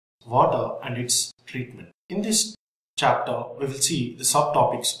water and its treatment. In this chapter, we will see the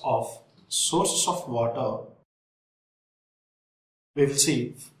subtopics of sources of water. We will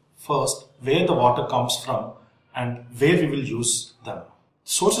see first where the water comes from and where we will use them.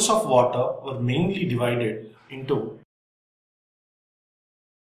 Sources of water were mainly divided into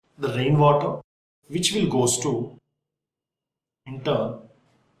the rainwater, which will goes to, in turn,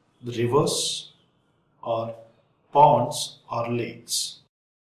 the rivers or ponds or lakes.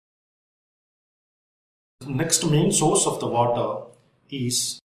 The next main source of the water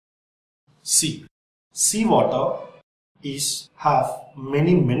is sea. Sea water have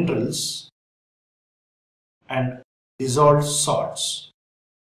many minerals and dissolved salts,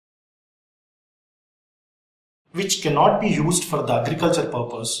 which cannot be used for the agriculture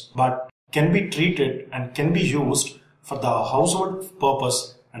purpose but can be treated and can be used for the household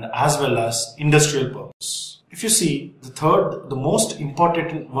purpose and as well as industrial purpose. If you see, the most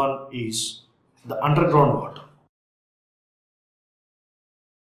important one is the underground water.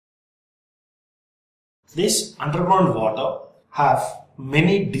 This underground water have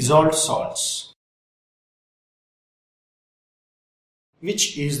many dissolved salts,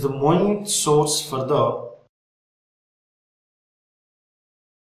 which is the main source for the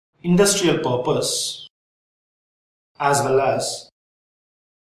industrial purpose as well as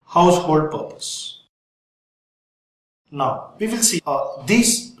household purpose. Now we will see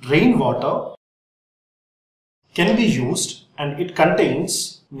this rainwater can be used, and it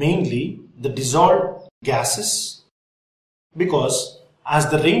contains mainly the dissolved gases, because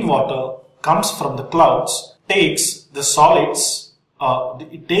as the rainwater comes from the clouds, takes the solids,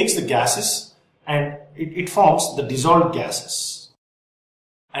 it takes the gases and it forms the dissolved gases.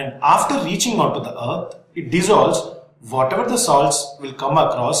 And after reaching onto the earth, it dissolves whatever the salts will come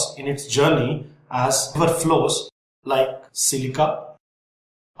across in its journey as river flows, like silica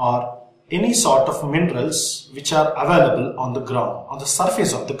or any sort of minerals which are available on the ground, on the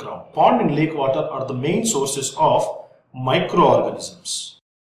surface of the ground. Pond and lake water are the main sources of microorganisms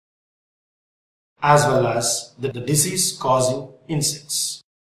as well as the disease causing insects.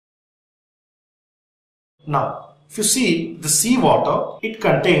 Now, if you see the sea water, it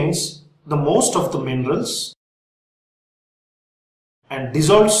contains the most of the minerals and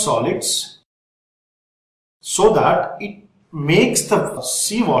dissolved solids, so that it makes the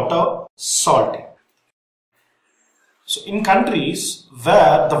sea water salty. So in countries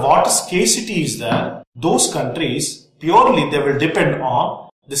where the water scarcity is there, those countries purely they will depend on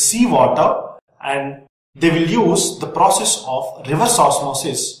the sea water, and they will use the process of reverse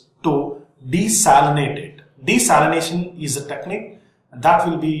osmosis to desalinate it. Desalination is a technique that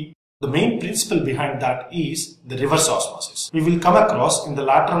will be the main principle behind that is the reverse osmosis. We will come across in the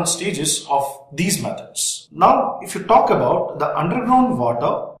later on stages of these methods. Now, if you talk about the underground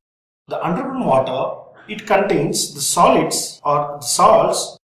water, it contains the solids or the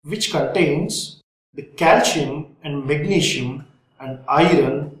salts which contains the calcium and magnesium and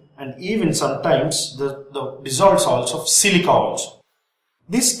iron and even sometimes the dissolved salts of silica also.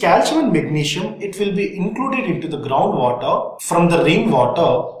 This calcium and magnesium, it will be included into the groundwater from the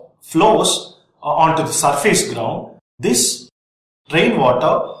rainwater flows onto the surface ground. This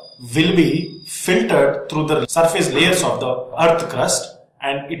rainwater will be filtered through the surface layers of the earth crust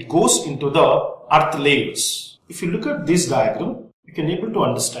and it goes into the earth layers. If you look at this diagram, you can able to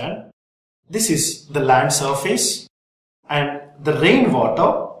understand this is the land surface, and the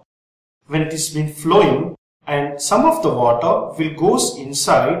rainwater, when it has been flowing, and some of the water will goes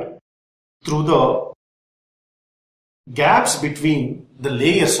inside through the gaps between the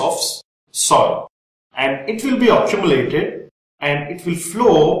layers of soil, and it will be accumulated and it will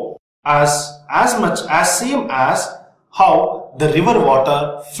flow as much as same as how the river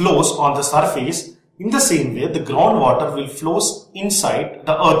water flows on the surface. In the same way, the groundwater will flows inside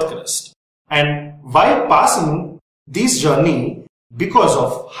the earth crust, and while passing this journey, because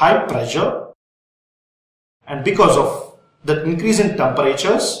of high pressure and because of the increase in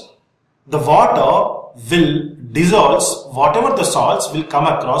temperatures, the water will dissolve whatever the salts will come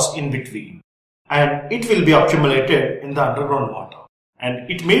across in between, and it will be accumulated in the underground water,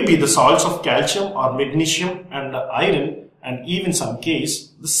 and it may be the salts of calcium or magnesium and iron and even some case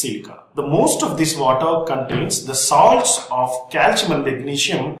the silica. The most of this water contains the salts of calcium and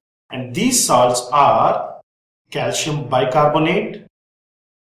magnesium, and these salts are calcium bicarbonate,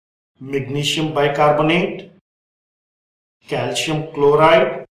 magnesium bicarbonate, calcium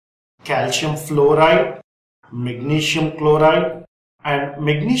chloride, calcium fluoride, magnesium chloride, and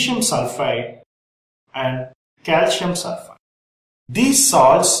magnesium sulfide and calcium sulfide. These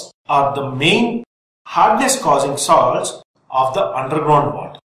salts are the main hardness causing salts of the underground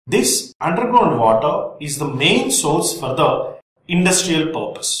water. This underground water is the main source for the industrial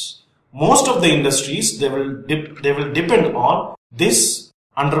purpose. Most of the industries, they will depend on this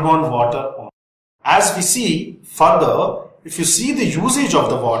underground water. As we see further, if you see the usage of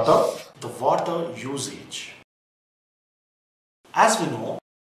the water usage. As we know,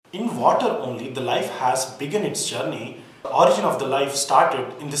 in water only the life has begun its journey. The origin of the life started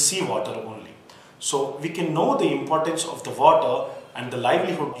in the seawater only. So we can know the importance of the water and the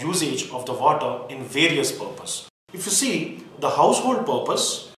livelihood usage of the water in various purposes. If you see the household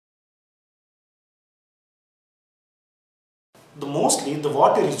purpose, mostly the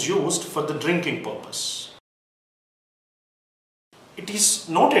water is used for the drinking purpose. It is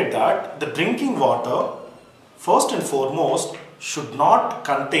noted that the drinking water, first and foremost, should not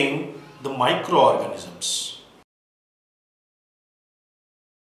contain the microorganisms.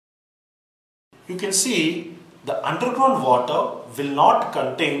 You can see the underground water will not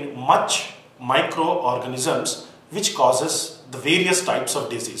contain much microorganisms which causes the various types of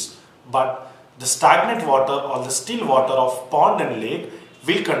disease. But the stagnant water or the still water of pond and lake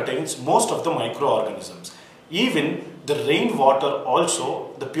will contain most of the microorganisms. Even the rainwater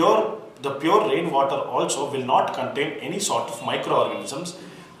also, the pure rainwater also will not contain any sort of microorganisms.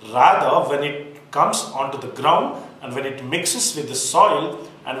 Rather, when it comes onto the ground and when it mixes with the soil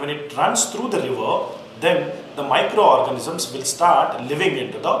and when it runs through the river, then the microorganisms will start living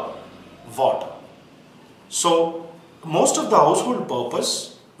into the water. So, most of the household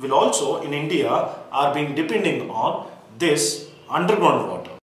purpose will also in India are being depending on this underground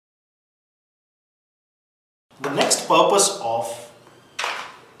water. The next purpose of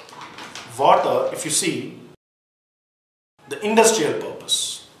water, if you see, the industrial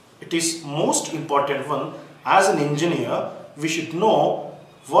purpose. It is most important one. As an engineer, we should know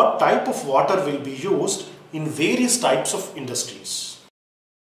what type of water will be used in various types of industries.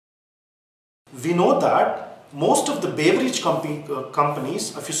 We know that most of the beverage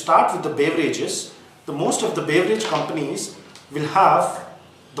companies, if you start with the beverages, most of the beverage companies will have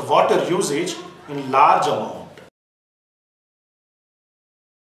the water usage in large amount.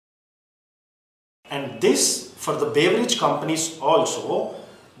 And this, for the beverage companies also,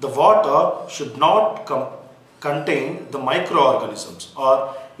 the water should not contain the microorganisms,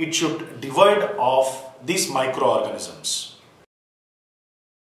 or it should divide off these microorganisms.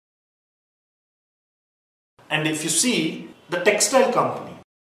 And if you see the textile company,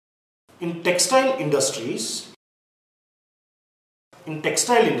 in textile industries,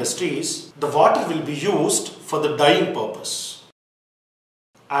 the water will be used for the dyeing purpose.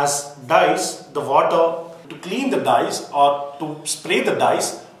 As dyes, the water to clean the dyes or to spray the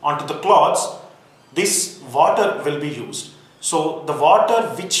dyes onto the cloths, this water will be used. So the water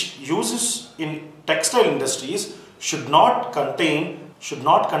which uses in textile industries should not contain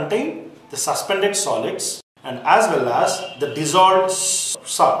the suspended solids and as well as the dissolved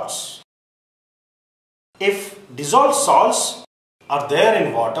salts. If dissolved salts are there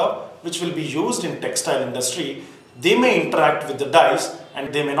in water which will be used in textile industry, they may interact with the dyes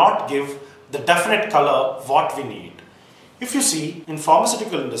and they may not give the definite color what we need. If you see in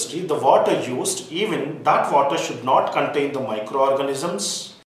pharmaceutical industry, the water used, even that water should not contain the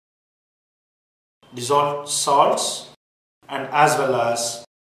microorganisms, dissolved salts and as well as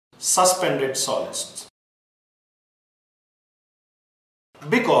suspended solids.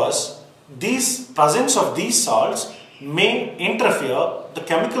 Because these presence of these salts may interfere the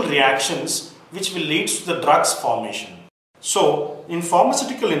chemical reactions which will lead to the drugs formation. So in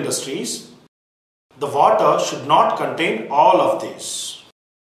pharmaceutical industries, the water should not contain all of this.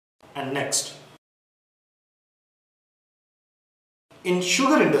 And next, in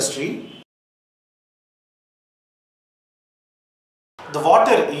sugar industry, the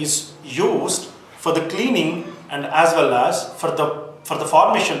water is used for the cleaning and as well as for the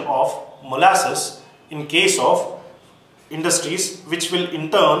formation of molasses in case of industries which will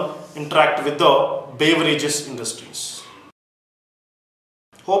in turn interact with the beverages industries.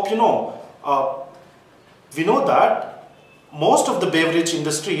 Hope you know, we know that most of the beverage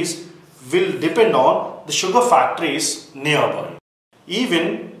industries will depend on the sugar factories nearby.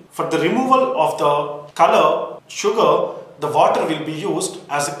 Even for the removal of the color sugar, the water will be used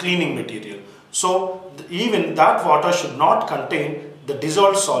as a cleaning material. So even that water should not contain the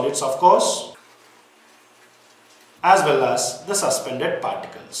dissolved solids, of course, as well as the suspended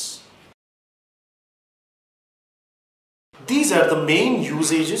particles. These are the main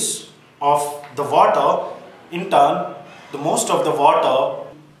usages of the water. In turn, the most of the water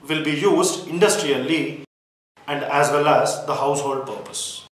will be used industrially and as well as the household purpose.